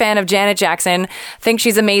huge fan of Janet Jackson. Think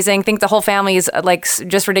she's amazing. Think the whole family is like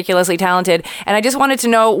just ridiculously talented. And I just wanted to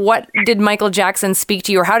know, what did Michael Jackson speak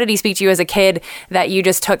to you, or how did he speak to you as a kid that you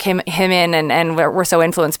just took him in and were so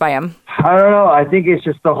influenced by him? I don't know. I think it's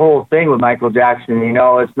just the whole thing with Michael Jackson.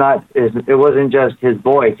 It wasn't just his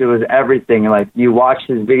voice. It was everything. Like, you watch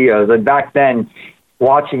his videos. And back then,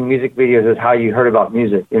 watching music videos is how you heard about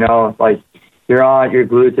music. Like, you're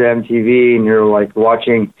glued to MTV and you're like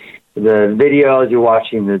watching the videos, you're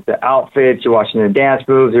watching the outfits, you're watching the dance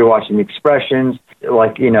moves, you're watching the expressions,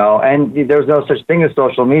 and there's no such thing as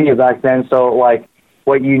social media back then. So like,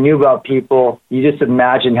 what you knew about people, you just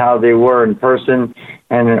imagine how they were in person.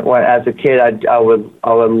 And when, as a kid, I would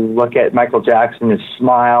look at Michael Jackson, his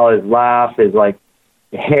smile, his laugh, his like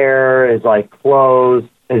hair, his like clothes,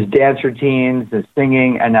 his dance routines, his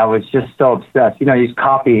singing, and I was just so obsessed.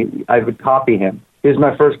 I would copy him. He was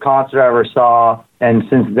my first concert I ever saw, and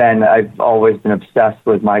since then I've always been obsessed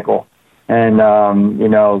with Michael. And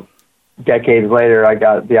decades later, I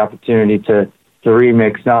got the opportunity to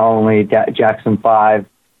remix not only Jackson 5,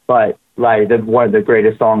 but like one of the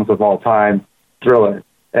greatest songs of all time, Thriller.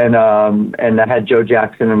 And I had Joe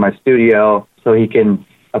Jackson in my studio so he can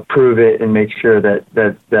approve it and make sure that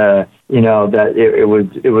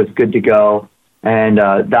it was good to go. And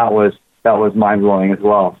that was mind blowing as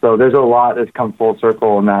well. So there's a lot that's come full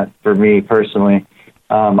circle in that for me personally.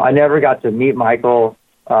 I never got to meet Michael.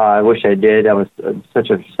 I wish I did. I was such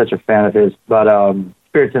a fan of his, but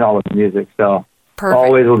spirits in all of his music. So perfect.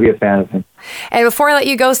 Always will be a fan of him. And before I let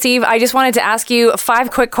you go, Steve, I just wanted to ask you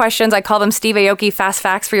 5 quick questions. I call them Steve Aoki fast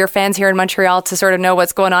facts for your fans here in Montreal to sort of know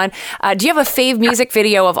what's going on. Do you have a fave music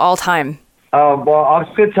video of all time? Well, I was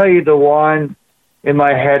going to tell you the one in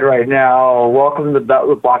my head right now. Welcome to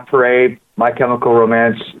the Black Parade, My Chemical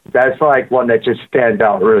Romance. That's like one that just stands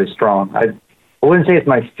out really strong. I wouldn't say it's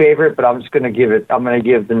my favorite, but I'm going to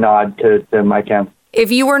give the nod to My Chem. If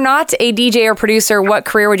you were not a DJ or producer, what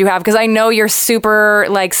career would you have? Because I know you're super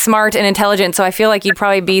like smart and intelligent, so I feel like you'd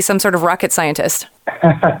probably be some sort of rocket scientist.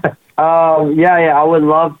 Yeah. I would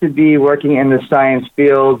love to be working in the science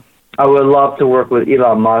field. I would love to work with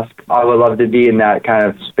Elon Musk. I would love to be in that kind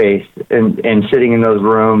of space and sitting in those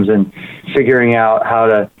rooms and figuring out how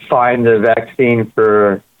to find the vaccine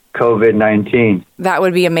for COVID-19. That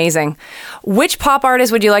would be amazing. Which pop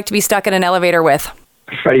artist would you like to be stuck in an elevator with?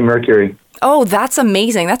 Freddie Mercury. Oh, that's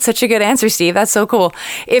amazing. That's such a good answer, Steve. That's so cool.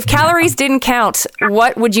 If calories didn't count,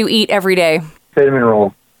 what would you eat every day? Cinnamon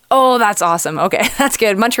roll. Oh, that's awesome. Okay, that's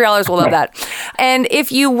good. Montrealers will love that. And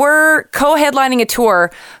if you were co-headlining a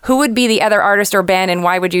tour, who would be the other artist or band, and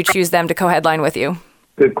why would you choose them to co-headline with you?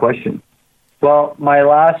 Good question. Well, my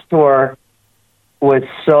last tour was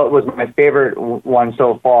my favorite one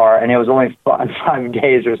so far, and it was only 5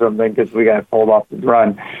 days or something because we got pulled off the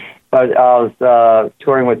run. But I was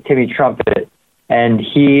touring with Timmy Trumpet, and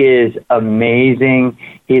he is amazing.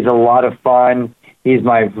 He's a lot of fun. He's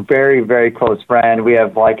my very, very close friend. We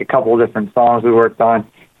have like a couple of different songs we worked on.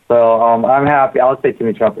 So I'm happy. I'll say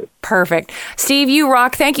Timmy Trumpet. Perfect. Steve, you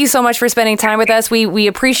rock. Thank you so much for spending time with us. We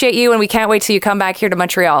appreciate you, and we can't wait till you come back here to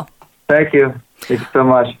Montreal. Thank you. Thank you so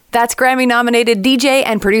much. That's Grammy-nominated DJ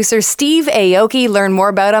and producer Steve Aoki. Learn more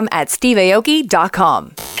about him at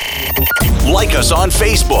steveaoki.com. Like us on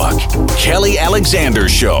Facebook, Kelly Alexander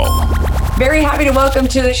Show. Very happy to welcome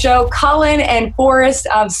to the show Colin and Forrest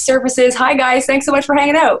of Surfaces. Hi, guys. Thanks so much for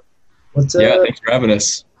hanging out. What's up? Yeah, thanks for having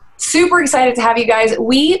us. Super excited to have you guys.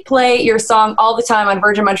 We play your song all the time on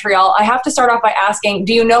Virgin Montreal. I have to start off by asking,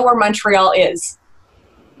 do you know where Montreal is?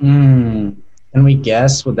 Can we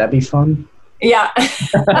guess? Would that be fun? Yeah.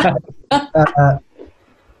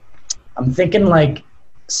 I'm thinking like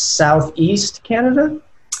southeast Canada.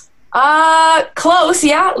 Close.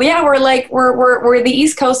 Yeah. We're the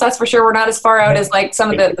East Coast. That's for sure. We're not as far out as like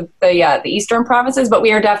some of the eastern provinces, but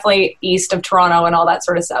we are definitely east of Toronto and all that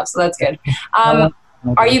sort of stuff. So that's good.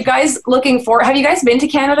 Are you guys have you guys been to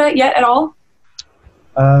Canada yet at all?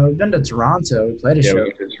 We've been to Toronto. We played a show. We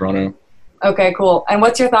went to Toronto. Okay, cool. And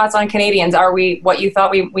what's your thoughts on Canadians? Are we what you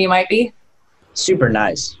thought we might be? Super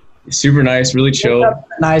nice. Super nice, really chill.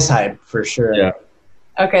 Nice hype, for sure. Yeah.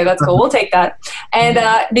 Okay, that's cool. We'll take that. And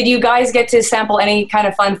did you guys get to sample any kind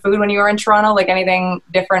of fun food when you were in Toronto? Like anything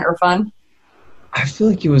different or fun? I feel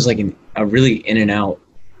like it was like a really in and out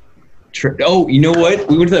trip. Oh, you know what?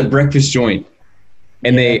 We went to that breakfast joint,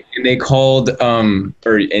 and they called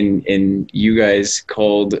and you guys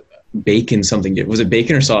called bacon something. Was it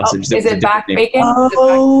bacon or sausage? Oh, is it back bacon?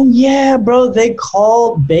 Oh yeah, bro. They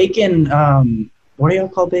call bacon. What do y'all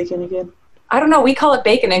call bacon again? I don't know. We call it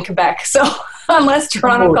bacon in Quebec. So unless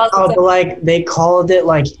Toronto calls it. But like they called it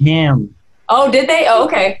like ham. Oh, did they? Oh,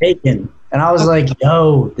 okay. Bacon. And I was like,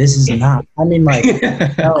 yo, this is not. I mean, like,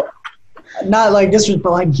 no, not like this was,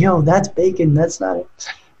 but like, yo, that's bacon. That's not it.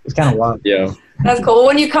 It's kind of wild. Yeah. That's cool.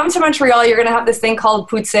 When you come to Montreal, you're going to have this thing called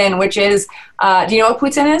poutine, which is, do you know what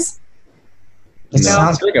poutine is? It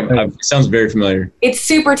sounds very familiar. It's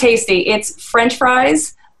super tasty. It's French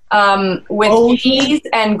fries with cheese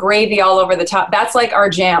and gravy all over the top. That's like our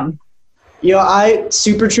jam. Yo,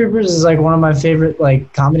 Super Troopers is like one of my favorite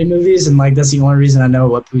like comedy movies, and like that's the only reason I know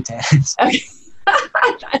what poutine is. Okay.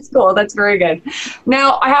 That's cool. That's very good.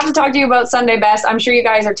 Now, I have to talk to you about Sunday Best. I'm sure you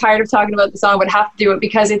guys are tired of talking about the song, but have to do it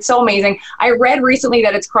because it's so amazing. I read recently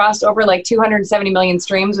that it's crossed over like 270 million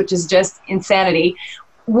streams, which is just insanity.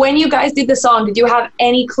 When you guys did the song, did you have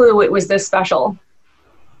any clue it was this special?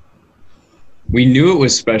 We knew it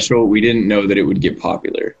was special. We didn't know that it would get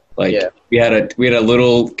popular. Like we had a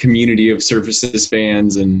little community of Surfaces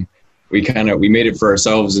fans, and we made it for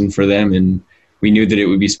ourselves and for them, and we knew that it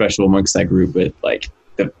would be special amongst that group. But like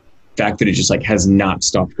the fact that it just like has not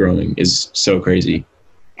stopped growing is so crazy.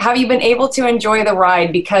 Have you been able to enjoy the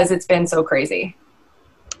ride because it's been so crazy?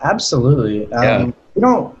 Absolutely.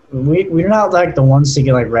 We're not like the ones to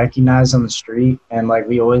get like recognized on the street, and like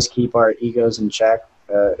we always keep our egos in check,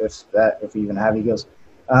 if we even have egos.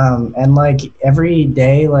 And like every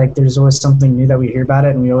day, like there's always something new that we hear about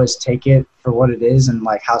it, and we always take it for what it is and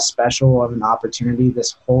like how special of an opportunity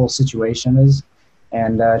this whole situation is.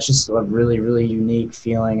 And it's just a really, really unique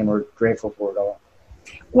feeling, and we're grateful for it all.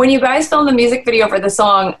 When you guys filmed the music video for the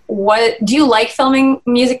song, what do you like filming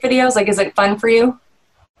music videos? Like, is it fun for you?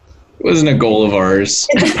 It wasn't a goal of ours.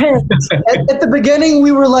 It depends. At the beginning,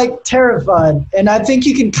 we were like terrified, and I think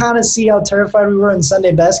you can kind of see how terrified we were in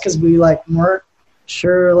Sunday Best because we like weren't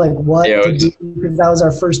sure like what to do because that was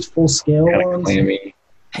our first full scale one.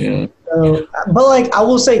 Yeah. So, but like I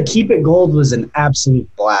will say, Keep It Gold was an absolute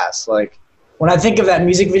blast. Like when I think of that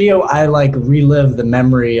music video, I like relive the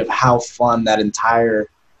memory of how fun that entire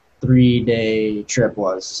 3-day trip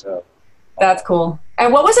was. So that's cool.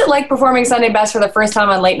 And what was it like performing Sunday Best for the first time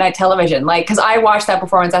on late night television? Like, because I watched that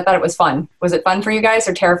performance, I thought it was fun. Was it fun for you guys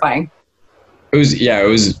or terrifying? It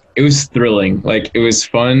was thrilling. Like it was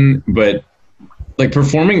fun, but like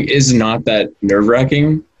performing is not that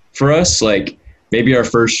nerve-wracking for us. Like maybe our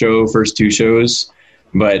first 2 shows,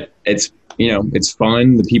 but it's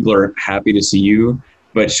fun. The people are happy to see you,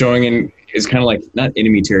 but showing in is kind of like not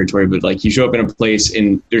enemy territory, but like you show up in a place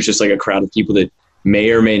and there's just like a crowd of people that may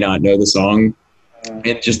or may not know the song.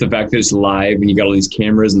 And just the fact that it's live and you got all these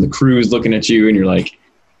cameras and the crew is looking at you and you're like,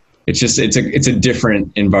 it's a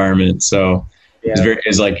different environment. So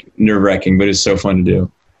it's like nerve wracking, but it's so fun to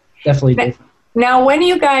do. Definitely different. Now, when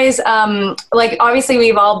you guys, like obviously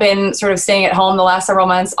we've all been sort of staying at home the last several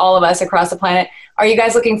months, all of us across the planet. Are you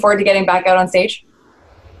guys looking forward to getting back out on stage?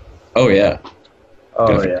 Oh yeah.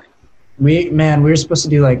 Definitely. Yeah. We were supposed to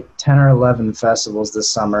do like 10 or 11 festivals this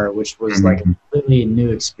summer, which was like a completely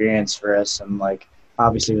new experience for us. And like,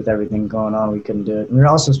 obviously with everything going on, we couldn't do it. And we were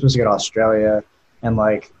also supposed to go to Australia and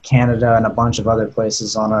like Canada and a bunch of other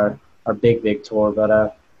places on our big tour.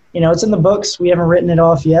 But, it's in the books. We haven't written it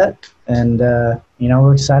off yet. And,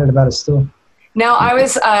 we're excited about it still. Now, I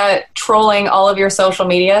was trolling all of your social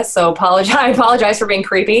media, so I apologize for being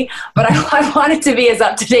creepy, but I wanted to be as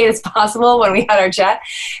up-to-date as possible when we had our chat.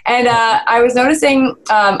 And I was noticing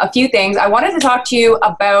a few things. I wanted to talk to you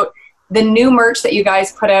about the new merch that you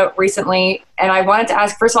guys put out recently. And I wanted to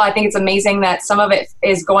ask, first of all, I think it's amazing that some of it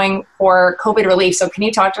is going for COVID relief. So can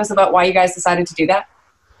you talk to us about why you guys decided to do that?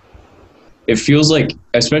 It feels like,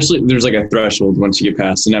 especially there's like a threshold once you get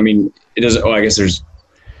past. And I mean,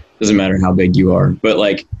 doesn't matter how big you are, but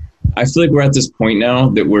like I feel like we're at this point now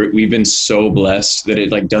that we've been so blessed that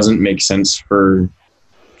it like doesn't make sense for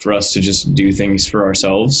us to just do things for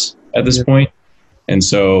ourselves at this point. And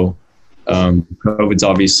so COVID's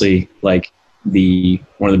obviously like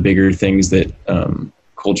one of the bigger things that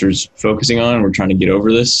culture's focusing on. We're trying to get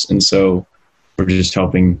over this, and so we're just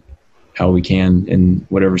helping how we can in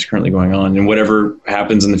whatever's currently going on, and whatever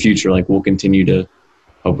happens in the future, like we'll continue to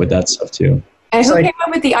help with that stuff too. And who came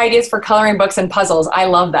up with the ideas for coloring books and puzzles? I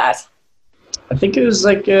love that. I think it was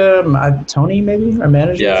like Tony, maybe, our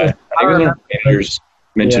manager. Yeah, I think our managers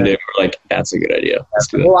mentioned it. We're like, that's a good idea. Let's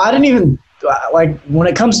do it. Well, I didn't even, like, when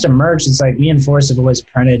it comes to merch, it's like me and Forrest have always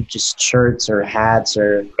printed just shirts or hats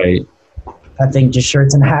or, right. I think just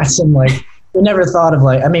shirts and hats. And, like, we never thought of,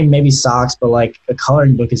 like, I mean, maybe socks, but, like, a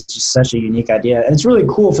coloring book is just such a unique idea. And it's really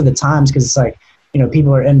cool for the times because it's like,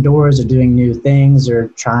 people are indoors or doing new things or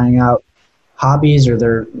trying out hobbies, or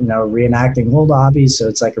they're reenacting old hobbies, so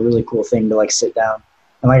it's like a really cool thing to like sit down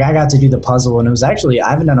and like I got to do the puzzle, and it was actually,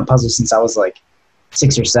 I haven't done a puzzle since I was like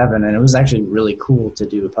 6 or 7, and it was actually really cool to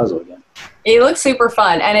do a puzzle again. It looks super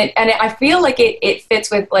fun, and I feel like it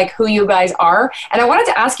fits with like who you guys are. And I wanted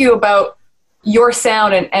to ask you about your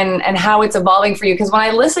sound and how it's evolving for you, because when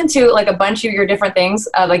I listen to like a bunch of your different things,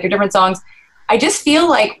 like your different songs, I just feel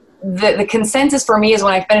like the consensus for me is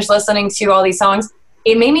when I finish listening to all these songs,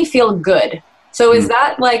 it made me feel good. So is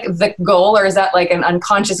that like the goal, or is that like an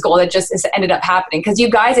unconscious goal that just ended up happening? Because you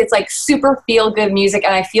guys, it's like super feel good music,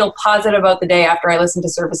 and I feel positive about the day after I listen to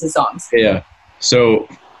Surface's songs. Yeah. So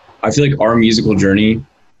I feel like our musical journey,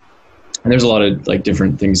 and there's a lot of like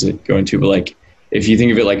different things that go into, but like if you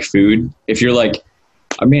think of it like food, if you're like,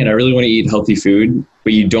 oh, man, I really want to eat healthy food,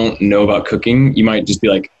 but you don't know about cooking, you might just be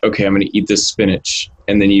like, okay, I'm going to eat this spinach,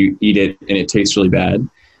 and then you eat it and it tastes really bad.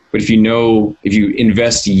 But if you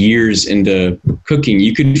invest years into cooking,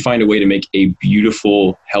 you can find a way to make a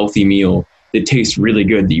beautiful, healthy meal that tastes really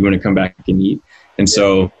good that you want to come back and eat. And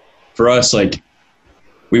so for us, like,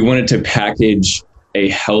 we wanted to package a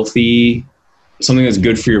healthy, something that's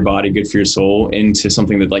good for your body, good for your soul, into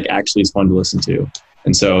something that like actually is fun to listen to.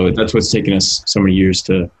 And so that's what's taken us so many years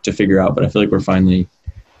to figure out. But I feel like we're finally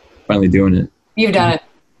doing it. You've done it.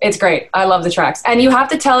 It's great. I love the tracks. And you have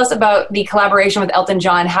to tell us about the collaboration with Elton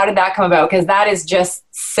John. How did that come about? Because that is just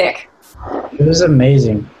sick. It was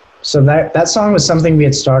amazing. So that song was something we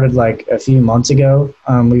had started like a few months ago.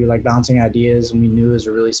 We were like bouncing ideas, and we knew it was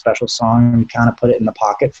a really special song, and we kind of put it in the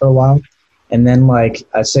pocket for a while. And then like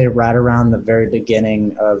I'd say right around the very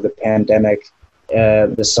beginning of the pandemic,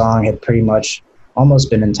 the song had pretty much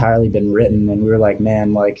almost entirely been written, and we were like,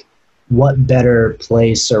 man, like, what better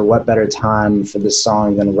place or what better time for this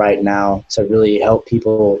song than right now to really help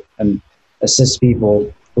people and assist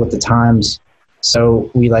people with the times.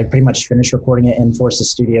 So we like pretty much finished recording it in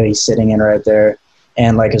Force's studio. He's sitting in right there,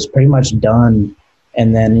 and like it was pretty much done.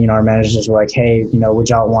 And then, you know, our managers were like, hey, you know, would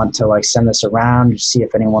y'all want to like send this around, see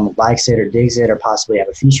if anyone likes it or digs it or possibly have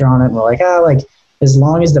a feature on it? And we're like, like, as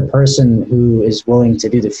long as the person who is willing to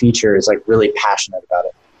do the feature is like really passionate about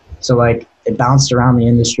it. So like it bounced around the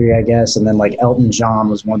industry, I guess. And then like Elton John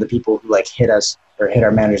was one of the people who like hit us or hit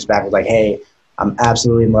our managers back with like, hey, I'm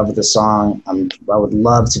absolutely in love with the song. I would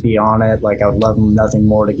love to be on it. Like I would love nothing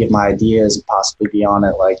more to give my ideas and possibly be on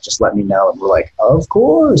it. Like just let me know. And we're like, of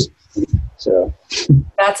course. So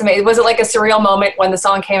that's amazing. Was it like a surreal moment when the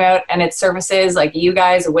song came out and it surfaces like you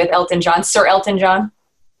guys with Elton John, Sir Elton John?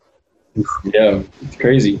 Yeah, it's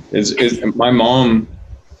crazy. It's my mom,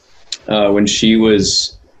 when she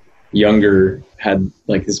was younger, had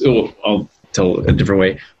like this. Oh, I'll tell a different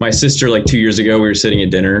way. My sister, like 2 years ago, we were sitting at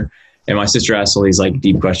dinner, and my sister asked all these like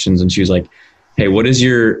deep questions, and she was like, "Hey, what's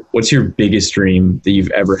your biggest dream that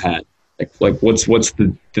you've ever had? Like what's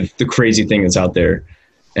the crazy thing that's out there?"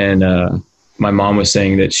 And my mom was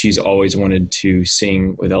saying that she's always wanted to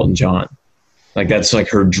sing with Elton John. Like that's like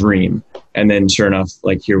her dream. And then sure enough,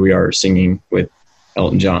 like here we are singing with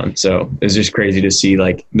Elton John. So it's just crazy to see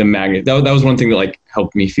like the that was one thing that like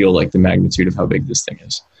helped me feel like the magnitude of how big this thing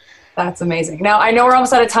is. That's amazing. Now I know we're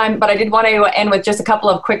almost out of time, but I did want to end with just a couple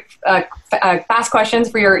of quick, fast questions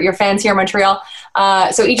for your fans here in Montreal.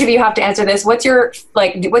 So each of you have to answer this. What's your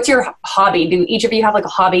hobby? Do each of you have like a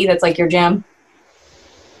hobby that's like your jam?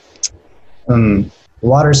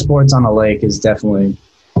 Water sports on a lake is definitely,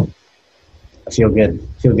 I feel good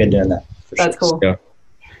doing that. That's sure. cool. Yeah.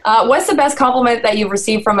 What's the best compliment that you've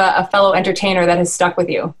received from a fellow entertainer that has stuck with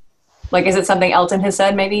you? Like, is it something Elton has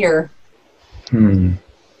said maybe, or? We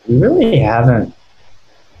really haven't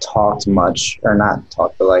talked much, or not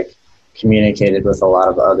talked, but like communicated with a lot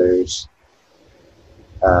of others.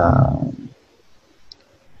 Yeah,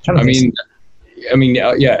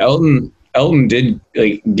 Elton did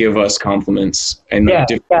like give us compliments and like,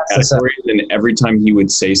 different categories, and every time he would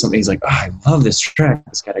say something, he's like, "Oh, I love this track.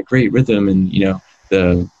 It's got a great rhythm, and you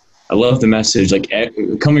know, I love the message." Like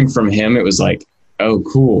coming from him, it was like, "Oh,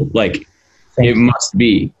 cool!" Like it must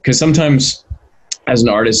be, because sometimes as an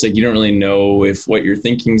artist, like you don't really know if what you're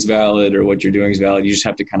thinking is valid or what you're doing is valid. You just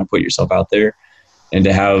have to kind of put yourself out there, and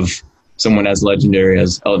to have someone as legendary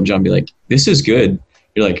as Elton John be like, "This is good,"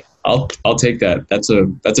 you're like, I'll take that. That's a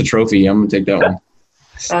trophy. I'm gonna take that one.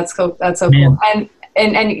 That's cool. That's so cool.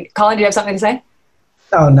 And Colin, do you have something to say?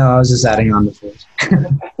 Oh no, I was just adding on the first.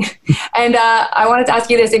 And I wanted to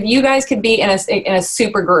ask you this: if you guys could be in a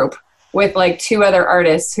super group with like two other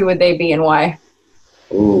artists, who would they be and why?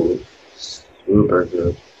 Ooh, super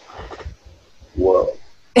group. Whoa.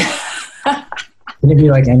 Can it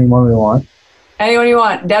be like anyone we want? Anyone you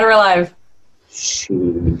want, dead or alive.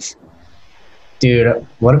 Shoot. Dude,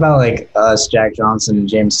 what about like us, Jack Johnson and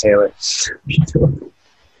James Taylor?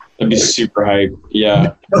 That'd be super hype.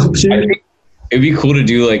 Yeah. I think it'd be cool to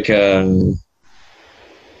do like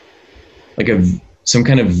some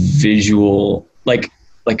kind of visual, like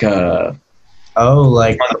a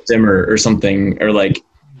Zimmer or something, or like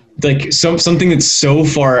something that's so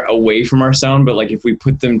far away from our sound, but like if we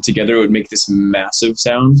put them together, it would make this massive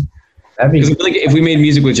sound. That'd be like if we made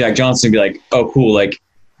music with Jack Johnson, it'd be like, oh, cool, like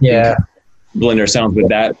yeah. Blend our sounds with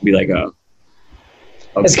that, be like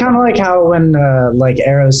it's kind of like how when like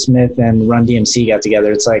Aerosmith and Run DMC got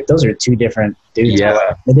together, it's like those are two different dudes.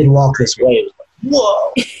 Yeah, they did Walk This Way.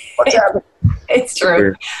 Whoa, what's happening? It's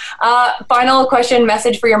true. Final question,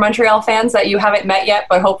 message for your Montreal fans that you haven't met yet,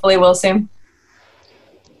 but hopefully will soon.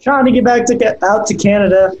 Trying to get out to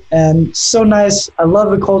Canada, and so nice. I love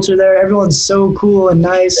the culture there. Everyone's so cool and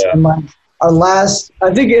nice. Yeah. And like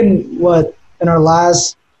in our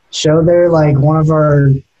last show there, like one of our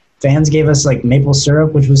fans gave us like maple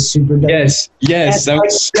syrup, which was super dope. Yes, that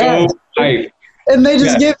was so hype. And they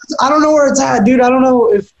just gave us, I don't know where it's at, dude. I don't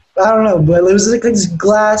know, but it was like this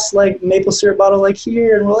glass, like maple syrup bottle, like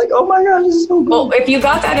here, and we're like, oh my god, this is so cool. Well, if you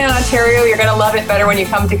got that in Ontario, you're gonna love it better when you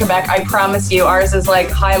come to Quebec. I promise you. Ours is like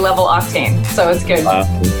high level octane, so it's good.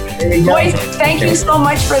 Boys, thank you so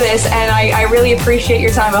much for this, and I really appreciate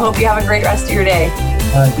your time. I hope you have a great rest of your day.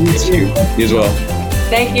 You too. You as well.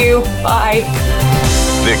 Thank you. Bye.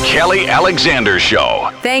 The Kelly Alexander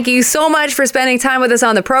Show. Thank you so much for spending time with us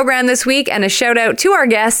on the program this week, and a shout out to our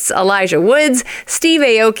guests, Elijah Woods, Steve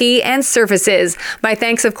Aoki, and Surfaces. My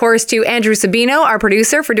thanks, of course, to Andrew Sabino, our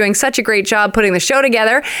producer, for doing such a great job putting the show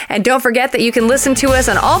together. And don't forget that you can listen to us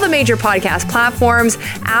on all the major podcast platforms,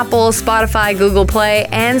 Apple, Spotify, Google Play,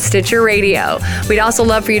 and Stitcher Radio. We'd also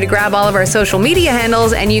love for you to grab all of our social media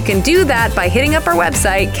handles, and you can do that by hitting up our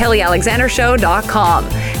website, kellyalexandershow.com.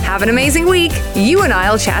 Have an amazing week. You and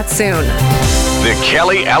I'll chat soon. The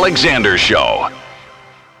Kelly Alexander Show.